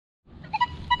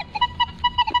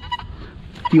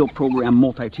Field Program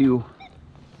Multi-2.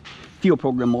 Field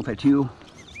Program Multi-2.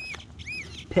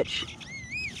 Pitch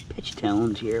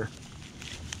tones here.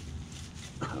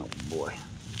 Oh boy.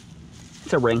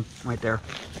 It's a ring right there.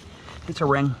 It's a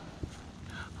ring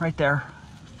right there.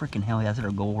 Freaking hell, yeah, is it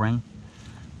a gold ring?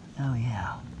 Oh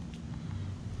yeah.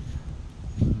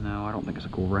 No, I don't think it's a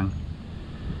gold ring.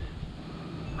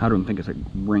 I don't think it's a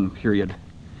ring, period.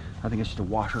 I think it's just a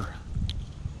washer.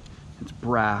 It's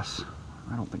brass.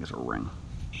 I don't think it's a ring.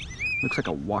 Looks like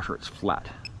a washer, it's flat.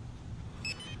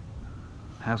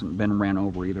 Hasn't been ran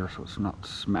over either, so it's not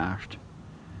smashed.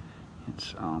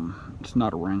 It's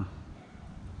not a ring.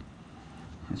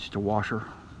 It's just a washer,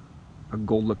 a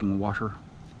gold-looking washer.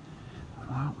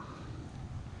 Well,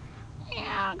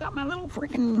 yeah, I got my little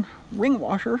freaking ring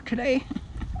washer today.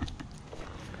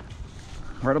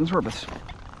 Right on the surface.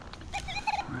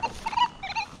 Right.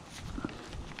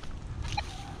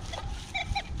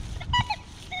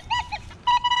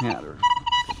 Yeah, there's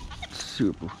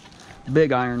super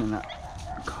big iron in that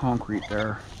concrete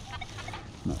there,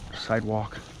 the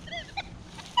sidewalk.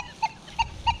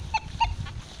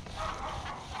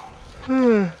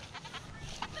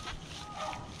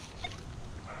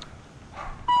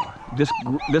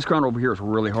 This ground over here is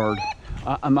really hard.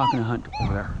 I'm not going to hunt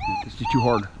over there. It's just too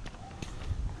hard.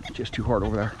 It's just too hard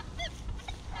over there.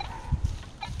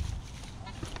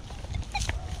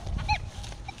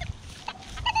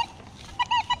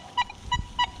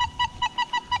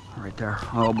 Right there.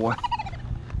 Oh boy.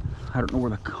 I don't know where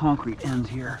the concrete ends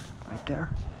here. Right there.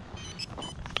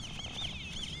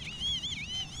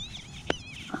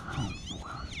 Oh boy.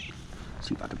 Let's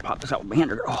see if I can pop this out with my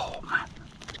hand. Oh man.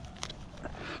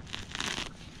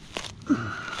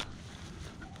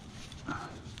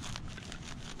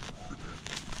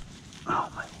 Oh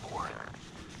my lord.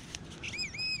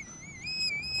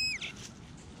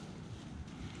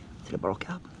 Is it a bottle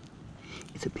cap?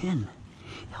 It's a pin.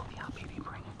 Hell yeah, baby,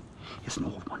 bring it. It's an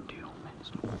old one, dude. It's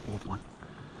an old one.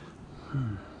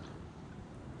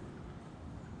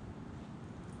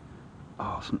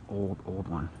 Oh, it's an old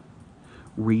one.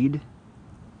 Read.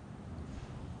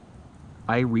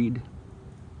 I read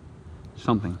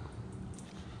something.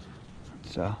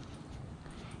 It's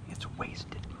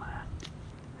wasted, man.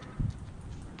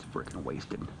 It's freaking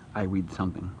wasted. I read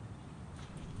something.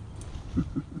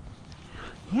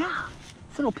 Yeah,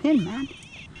 it's a little pin, man.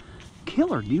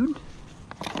 Killer, dude.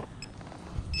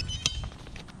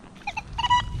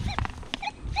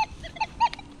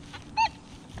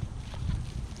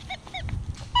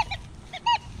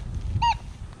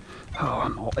 Oh,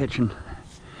 I'm all itching.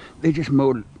 They just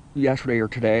mowed yesterday or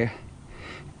today.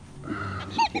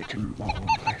 Just itching all over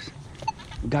the place.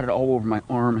 Got it all over my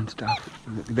arm and stuff.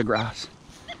 The grass.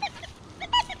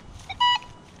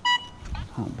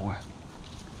 Oh boy.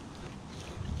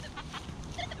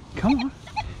 Come on.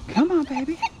 Come on,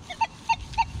 baby.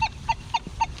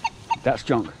 That's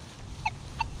junk.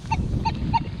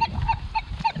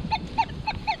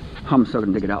 I'm still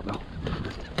gonna dig it out though.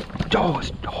 Oh,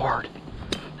 it's hard.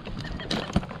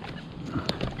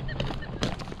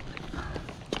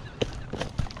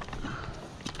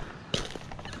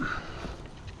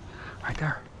 Right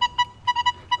there.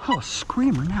 Oh, a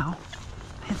screamer now.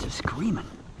 It's a screaming.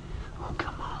 Oh,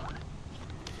 come on.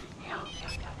 Yeah.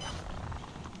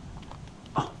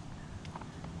 Oh.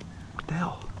 What the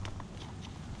hell?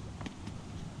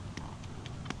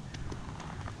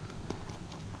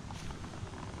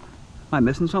 Am I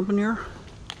missing something here?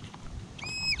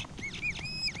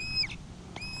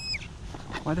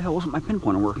 Why the hell wasn't my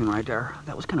pinpointer working right there?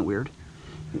 That was kind of weird.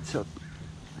 It's a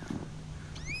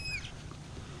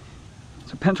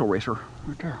pencil eraser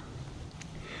right there.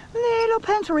 Little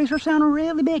pencil eraser sounding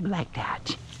really big like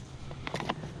that.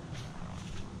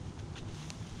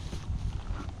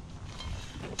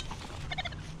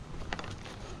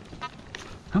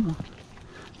 Come on.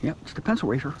 Yep, it's the pencil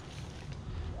eraser.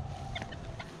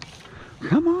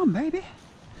 Come on, baby.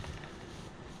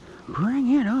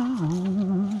 Bring it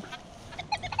on.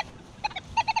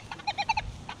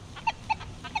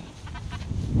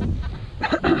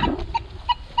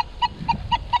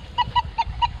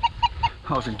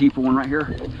 Oh, it's a deeper one right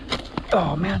here.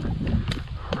 Oh man,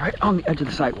 right on the edge of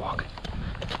the sidewalk.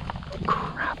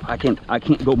 Crap, I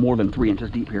can't go more than 3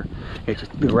 inches deep here. It's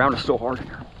just, the ground is so hard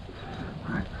here.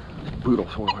 All right, it's brutal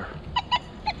soil here.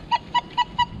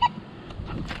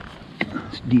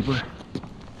 It's deeper.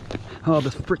 Oh,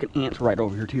 this freaking ant's right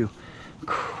over here too.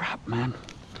 Crap, man.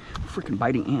 Freaking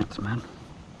biting ants, man.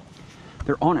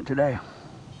 They're on it today.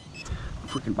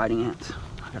 Freaking biting ants.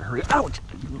 I gotta hurry. Ouch!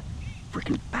 You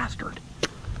freaking bastard.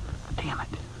 Damn it.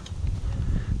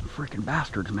 Freaking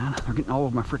bastards, man. They're getting all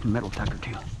over my freaking metal detector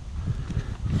too.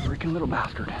 Freaking little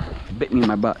bastard. Bit me in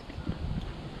my butt.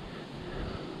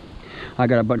 I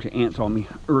got a bunch of ants on me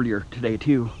earlier today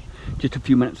too. Just a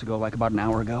few minutes ago, like about an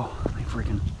hour ago.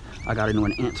 I got into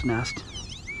an ant's nest.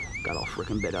 Got all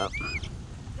freaking bit up.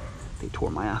 They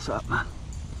tore my ass up, man.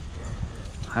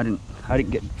 I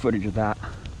didn't get footage of that.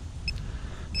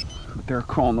 But they're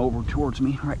crawling over towards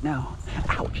me right now.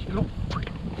 Ouch, you little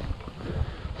freaking.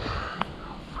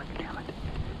 Freaking damn it.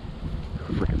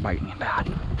 Freaking biting me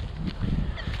bad.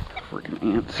 Freaking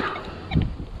ants.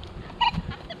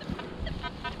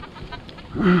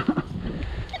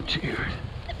 Dude.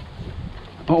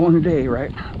 All in a day,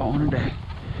 right? All in a day.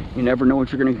 You never know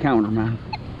what you're gonna encounter, man.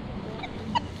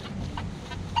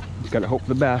 Just gotta hope for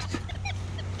the best.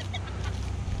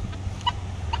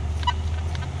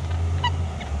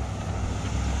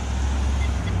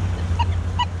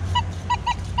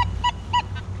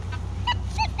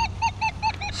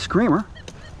 Screamer.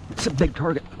 It's a big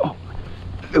target. Oh,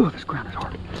 ooh, this ground is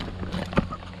hard.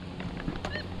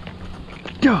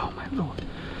 Oh my lord.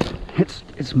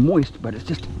 It's moist, but it's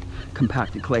just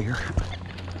compacted clay here.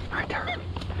 Right there.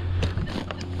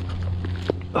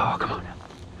 Oh, come on.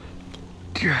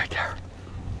 Right there.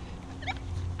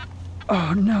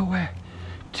 Oh, no way.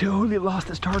 Totally lost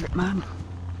this target, man.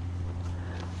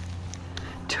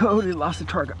 Totally lost the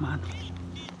target, man.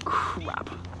 Crap.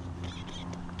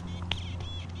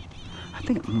 I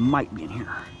think it might be in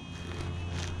here.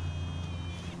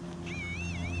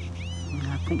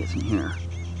 I think it's in here.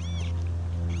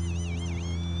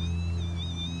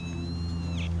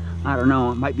 I don't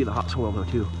know. It might be the hot soil though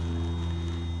too.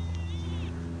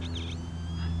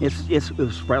 It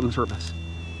was right on the surface.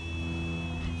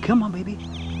 Come on, baby.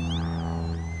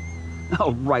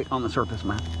 Oh, right on the surface,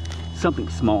 man. Something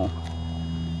small.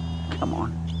 Come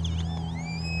on.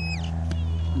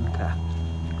 Okay.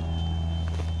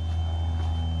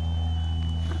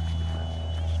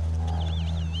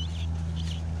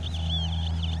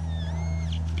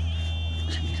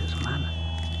 Jesus, man.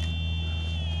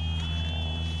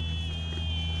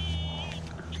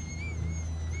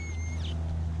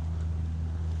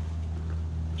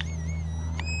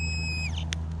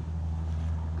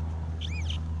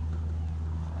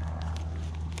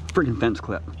 Freaking fence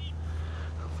clip.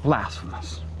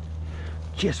 Blasphemous.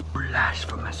 Just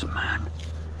blasphemous, man.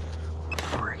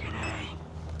 Friggin'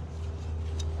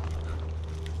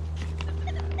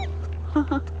 A.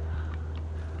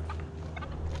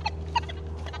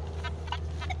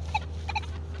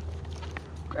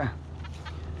 Okay.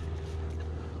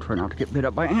 Try not to get bit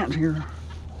up by ants here.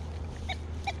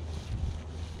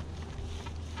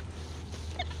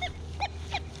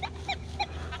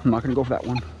 I'm not gonna go for that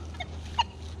one.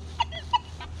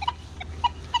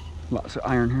 Lots of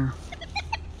iron here.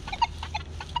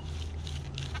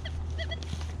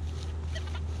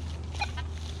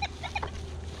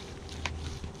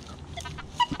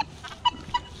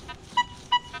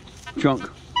 Junk.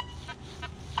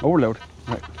 Overload.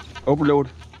 Right. Overload.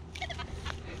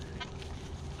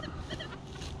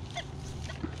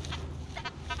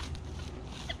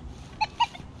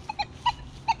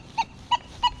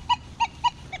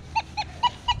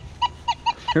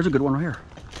 Here's a good one right here.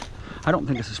 I don't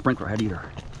think it's a sprinkler head either.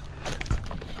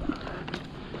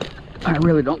 I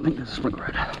really don't think this is a sprinkler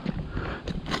head.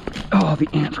 Oh, the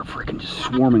ants are freaking just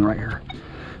swarming right here.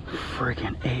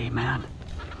 Freaking A, man.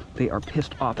 They are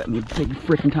pissed off at me big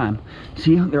freaking time.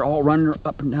 See, they're all running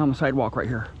up and down the sidewalk right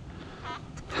here.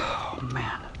 Oh,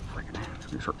 man. Freaking A.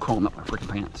 They start crawling up my freaking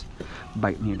pants.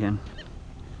 Bite me again.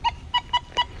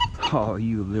 Oh,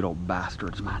 you little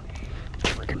bastards, man.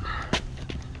 Freaking.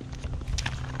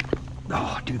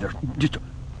 Oh, dude,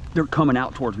 they're coming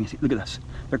out towards me. See, look at this.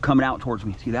 They're coming out towards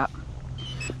me. See that?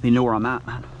 They know where I'm at,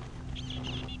 man.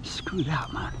 Screw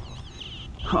that, man.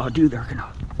 Oh, dude, they're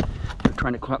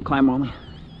trying to climb on me.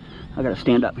 I gotta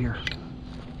stand up here.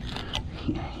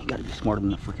 Yeah, you gotta be smarter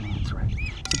than the freaking ants, right?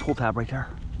 It's a pull tab right there.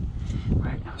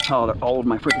 Right. Oh, they're all over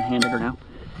my freaking hand digger now.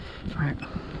 Right.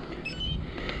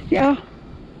 Yeah.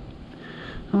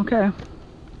 Okay.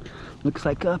 Looks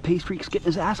like Paystreak's getting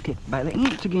his ass kicked by the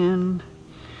ants again.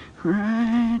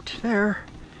 Right there.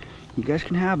 You guys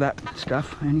can have that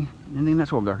stuff. Anything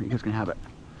that's over there, you guys can have it.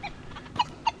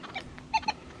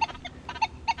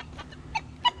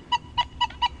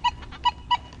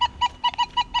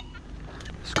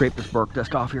 Scrape this bark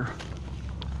dust off here.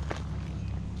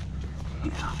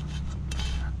 Yeah.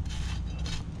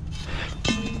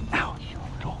 Ow, you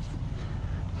little.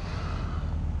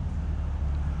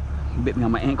 You bit me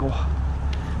on my ankle.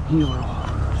 You little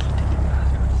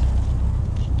bastards.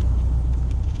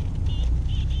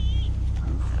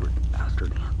 Freaking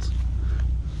bastard ants.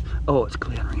 Oh, it's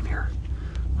clay underneath here.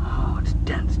 Oh, it's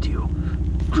dense too.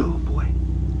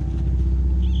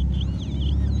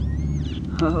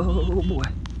 Oh boy.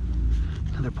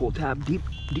 Another pull tab, deep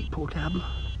pull tab.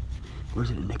 Where's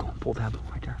it? A nickel pull tab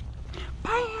right there.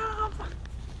 Bam!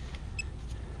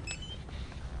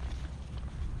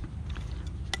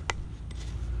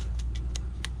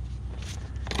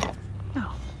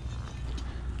 Now.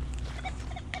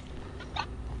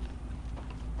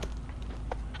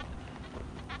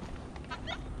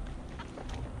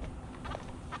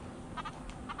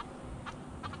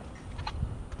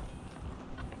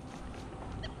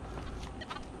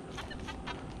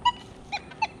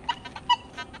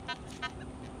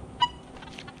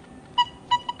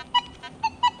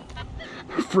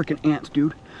 Freaking ants,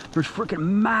 dude. There's freaking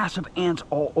massive ants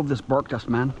all over this bark dust,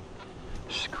 man.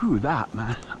 Screw that,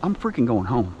 man. I'm freaking going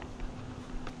home.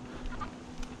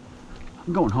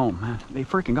 I'm going home, man. They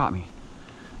freaking got me.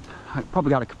 I probably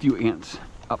got a few ants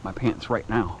up my pants right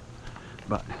now,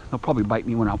 but they'll probably bite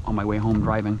me when I'm on my way home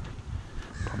driving.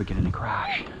 Probably get in a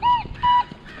crash.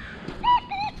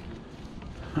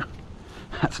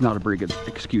 That's not a very good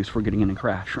excuse for getting in a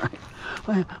crash, right?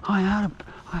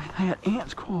 I had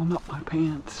ants crawling up my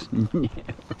pants. No,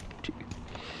 dude.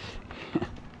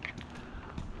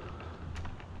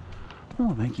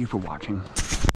 Well, thank you for watching.